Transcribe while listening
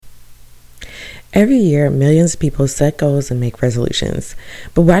Every year, millions of people set goals and make resolutions.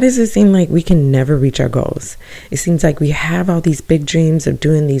 But why does it seem like we can never reach our goals? It seems like we have all these big dreams of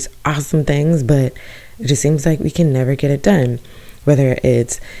doing these awesome things, but it just seems like we can never get it done. Whether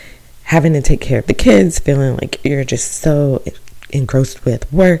it's having to take care of the kids, feeling like you're just so engrossed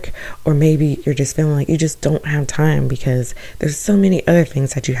with work, or maybe you're just feeling like you just don't have time because there's so many other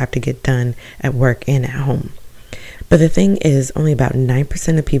things that you have to get done at work and at home. But the thing is, only about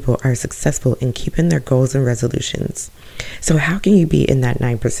 9% of people are successful in keeping their goals and resolutions. So how can you be in that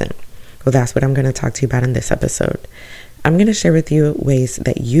 9%? Well, that's what I'm going to talk to you about in this episode. I'm going to share with you ways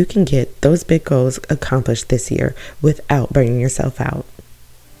that you can get those big goals accomplished this year without burning yourself out.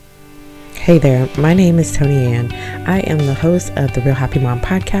 Hey there, my name is Tony Ann. I am the host of the Real Happy Mom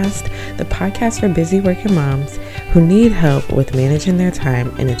podcast, the podcast for busy working moms who need help with managing their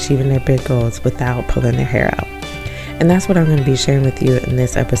time and achieving their big goals without pulling their hair out. And that's what I'm going to be sharing with you in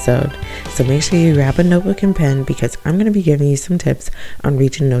this episode. So make sure you grab a notebook and pen because I'm going to be giving you some tips on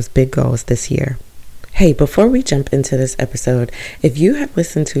reaching those big goals this year. Hey, before we jump into this episode, if you have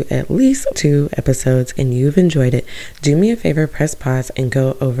listened to at least 2 episodes and you've enjoyed it, do me a favor, press pause and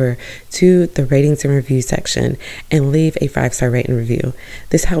go over to the ratings and review section and leave a 5-star rating review.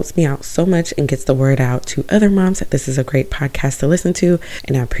 This helps me out so much and gets the word out to other moms that this is a great podcast to listen to,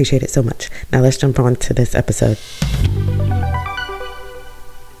 and I appreciate it so much. Now let's jump on to this episode.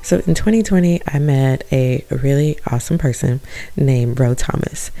 So in 2020, I met a really awesome person named Ro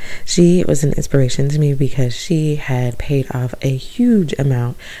Thomas. She was an inspiration to me because she had paid off a huge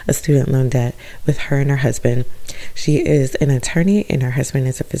amount of student loan debt with her and her husband. She is an attorney and her husband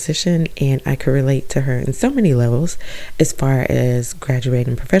is a physician, and I could relate to her in so many levels as far as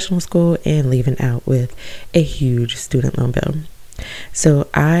graduating professional school and leaving out with a huge student loan bill. So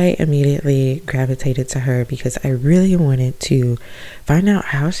I immediately gravitated to her because I really wanted to find out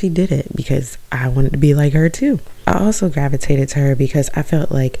how she did it because I wanted to be like her too. I also gravitated to her because I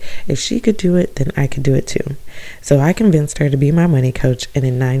felt like if she could do it, then I could do it too. So I convinced her to be my money coach, and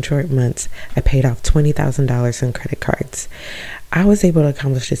in 9 short months, I paid off $20,000 in credit cards. I was able to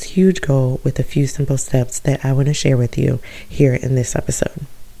accomplish this huge goal with a few simple steps that I want to share with you here in this episode.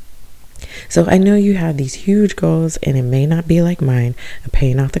 So I know you have these huge goals and it may not be like mine of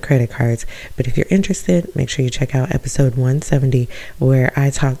paying off the credit cards, but if you're interested, make sure you check out episode 170 where I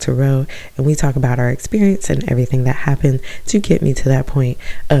talk to Ro and we talk about our experience and everything that happened to get me to that point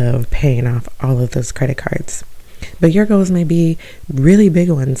of paying off all of those credit cards. But your goals may be really big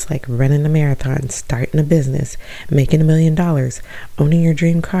ones like running a marathon, starting a business, making $1 million, owning your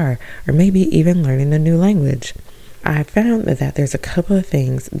dream car, or maybe even learning a new language. I found that there's a couple of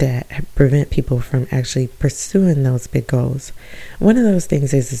things that prevent people from actually pursuing those big goals. One of those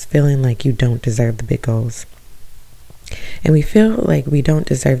things is feeling like you don't deserve the big goals. And we feel like we don't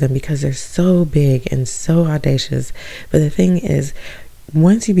deserve them because they're so big and so audacious. But the thing is,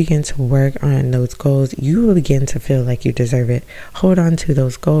 once you begin to work on those goals, you will begin to feel like you deserve it. Hold on to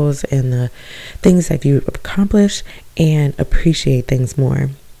those goals and the things that you accomplish and appreciate things more.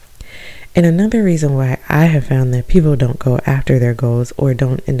 And another reason why I have found that people don't go after their goals or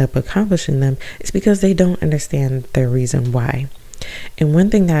don't end up accomplishing them is because they don't understand the reason why. And one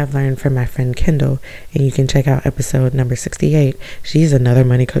thing that I've learned from my friend Kendall, and you can check out episode number 68, she's another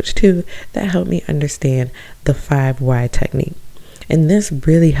money coach too, that helped me understand the 5 why technique. And this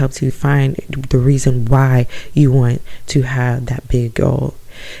really helps you find the reason why you want to have that big goal.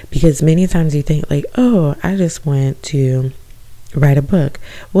 Because many times you think like, oh, I just want to write a book.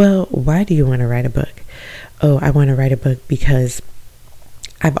 Well, why do you want to write a book? Oh, I want to write a book because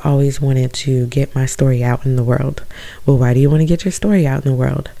I've always wanted to get my story out in the world. Well, why do you want to get your story out in the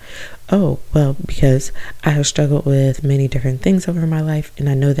world? Oh, well, because I have struggled with many different things over my life, and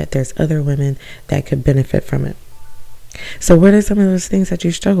I know that there's other women that could benefit from it. So what are some of those things that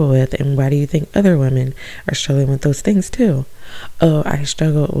you struggle with, and why do you think other women are struggling with those things too? Oh, I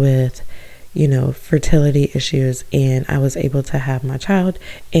struggled with fertility issues, and I was able to have my child,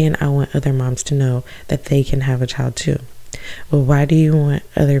 and I want other moms to know that they can have a child too. Well, why do you want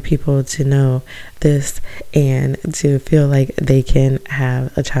other people to know this and to feel like they can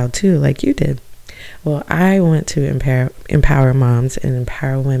have a child too, like you did? Well, I want to empower moms and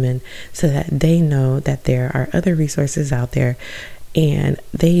empower women so that they know that there are other resources out there and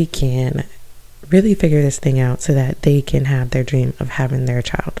they can really figure this thing out so that they can have their dream of having their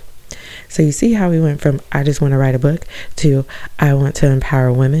child. So you see how we went from I just want to write a book to I want to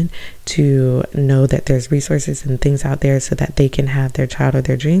empower women to know that there's resources and things out there so that they can have their child or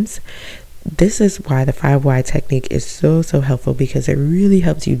their dreams. This is why the 5 why technique is so helpful, because it really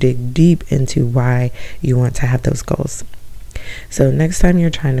helps you dig deep into why you want to have those goals. So next time you're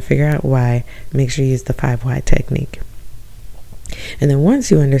trying to figure out why, make sure you use the 5 why technique. And then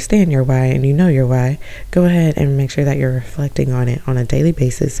once you understand your why and you know your why, go ahead and make sure that you're reflecting on it on a daily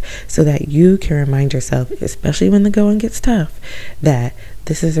basis so that you can remind yourself, especially when the going gets tough, that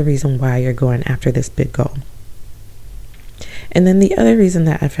this is the reason why you're going after this big goal. And then the other reason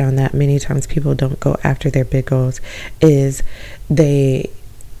that I found that many times people don't go after their big goals is they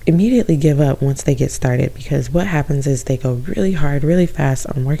immediately give up once they get started, because what happens is they go really hard, really fast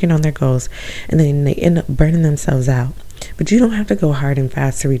on working on their goals, and then they end up burning themselves out. But you don't have to go hard and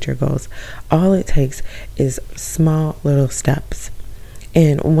fast to reach your goals. All it takes is small little steps.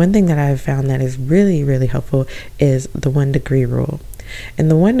 And one thing that I've found that is really, really helpful is the 1 degree rule.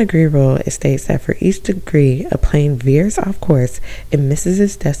 And the 1 degree rule, it states that for each degree a plane veers off course, it misses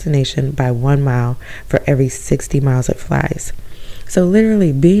its destination by 1 mile for every 60 miles it flies. So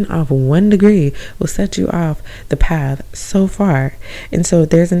literally being off 1 degree will set you off the path so far. And so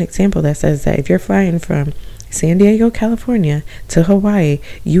there's an example that says that if you're flying from San Diego, California to Hawaii,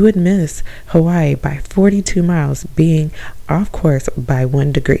 you would miss Hawaii by 42 miles being off course by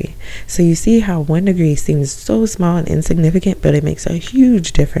 1 degree. So you see how 1 degree seems so small and insignificant, but it makes a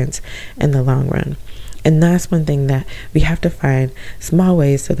huge difference in the long run. And that's one thing that we have to find small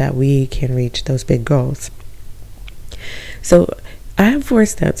ways so that we can reach those big goals. So I have 4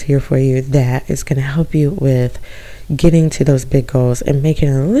 steps here for you that is going to help you with getting to those big goals and making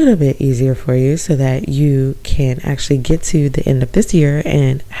it a little bit easier for you so that you can actually get to the end of this year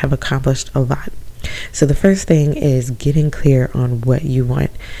and have accomplished a lot. So the first thing is getting clear on what you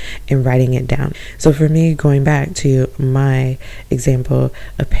want and writing it down. So for me, going back to my example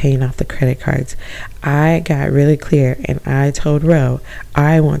of paying off the credit cards, I got really clear and I told Ro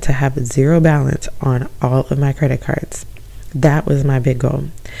I want to have 0 balance on all of my credit cards. That was my big goal.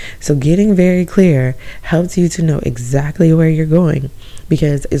 So getting very clear helps you to know exactly where you're going,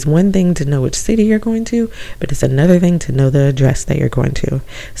 because it's one thing to know which city you're going to, but it's another thing to know the address that you're going to.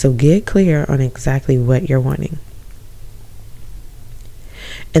 So get clear on exactly what you're wanting.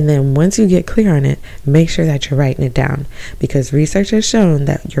 And then once you get clear on it, make sure that you're writing it down, because research has shown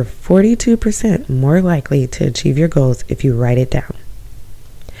that you're 42% more likely to achieve your goals if you write it down.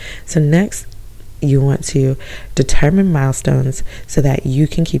 So next, you want to determine milestones so that you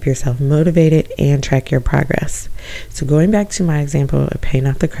can keep yourself motivated and track your progress. So going back to my example of paying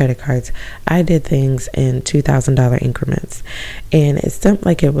off the credit cards, I did things in $2,000 increments, and it seemed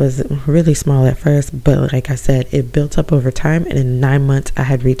like it was really small at first, but like I said, it built up over time, and in 9 months I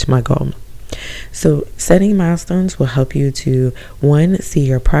had reached my goal. So setting milestones will help you to 1, see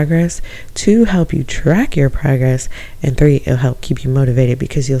your progress, 2, help you track your progress, and 3, it'll help keep you motivated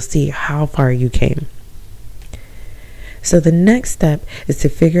because you'll see how far you came. So the next step is to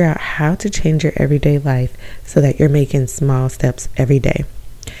figure out how to change your everyday life so that you're making small steps every day.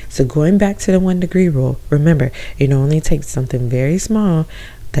 So going back to the 1 degree rule, remember, it only takes something very small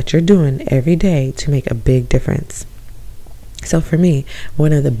that you're doing every day to make a big difference. So for me,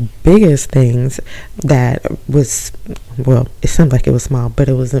 one of the biggest things that was, well, it sounded like it was small, but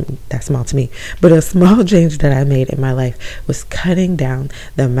it wasn't that small to me. But a small change that I made in my life was cutting down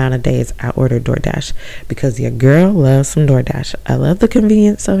the amount of days I ordered DoorDash, because your girl loves some DoorDash. I love the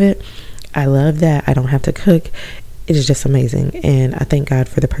convenience of it. I love that I don't have to cook. It is just amazing, and I thank God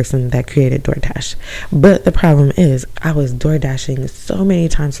for the person that created DoorDash. But the problem is, I was DoorDashing so many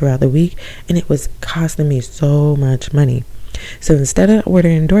times throughout the week, and it was costing me so much money. So instead of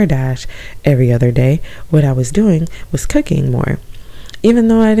ordering DoorDash every other day, what I was doing was cooking more. Even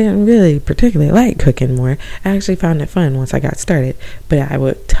though I didn't really particularly like cooking more, I actually found it fun once I got started. But I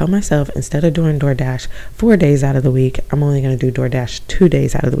would tell myself, instead of doing DoorDash 4 days out of the week, I'm only going to do DoorDash 2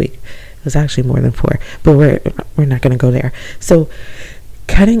 days out of the week. It was actually more than 4, but we're not going to go there. So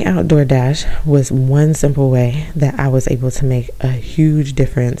cutting out DoorDash was one simple way that I was able to make a huge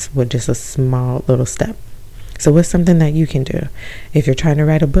difference with just a small little step. So what's something that you can do? If you're trying to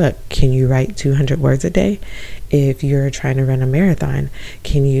write a book, can you write 200 words a day? If you're trying to run a marathon,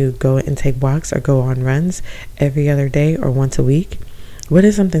 can you go and take walks or go on runs every other day or once a week? What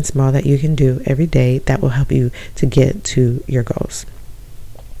is something small that you can do every day that will help you to get to your goals?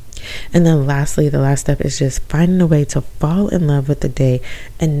 And then lastly, the last step is just finding a way to fall in love with the day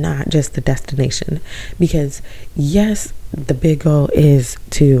and not just the destination. Because yes, the big goal is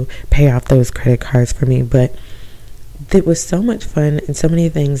to pay off those credit cards for me, but it was so much fun and so many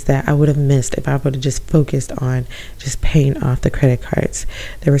things that I would have missed if I would have just focused on just paying off the credit cards.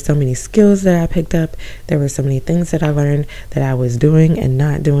 There were so many skills that I picked up. There were so many things that I learned that I was doing and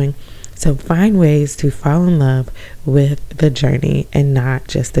not doing. So find ways to fall in love with the journey and not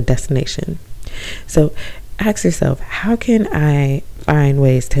just the destination. So ask yourself, how can I find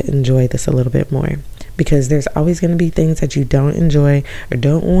ways to enjoy this a little bit more? Because there's always going to be things that you don't enjoy or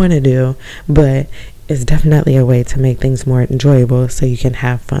don't want to do, but it's definitely a way to make things more enjoyable so you can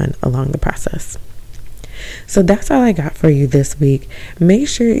have fun along the process. So that's all I got for you this week. Make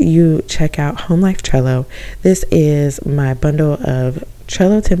sure you check out Home Life Trello. This is my bundle of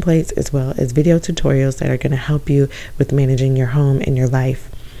Trello templates as well as video tutorials that are going to help you with managing your home and your life.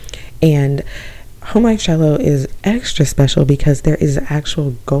 And Home Life Trello is extra special because there is an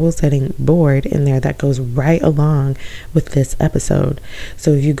actual goal setting board in there that goes right along with this episode.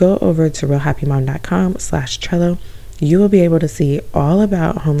 So if you go over to realhappymom.com/Trello, you will be able to see all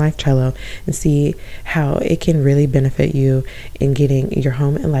about Home Life Trello and see how it can really benefit you in getting your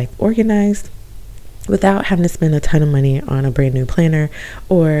home and life organized without having to spend a ton of money on a brand new planner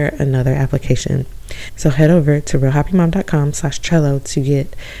or another application. So head over to realhappymom.com/Trello to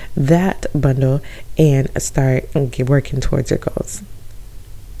get that bundle and start working towards your goals.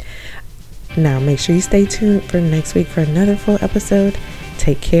 Now make sure you stay tuned for next week for another full episode.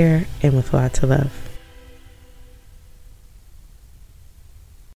 Take care, and with lots of love.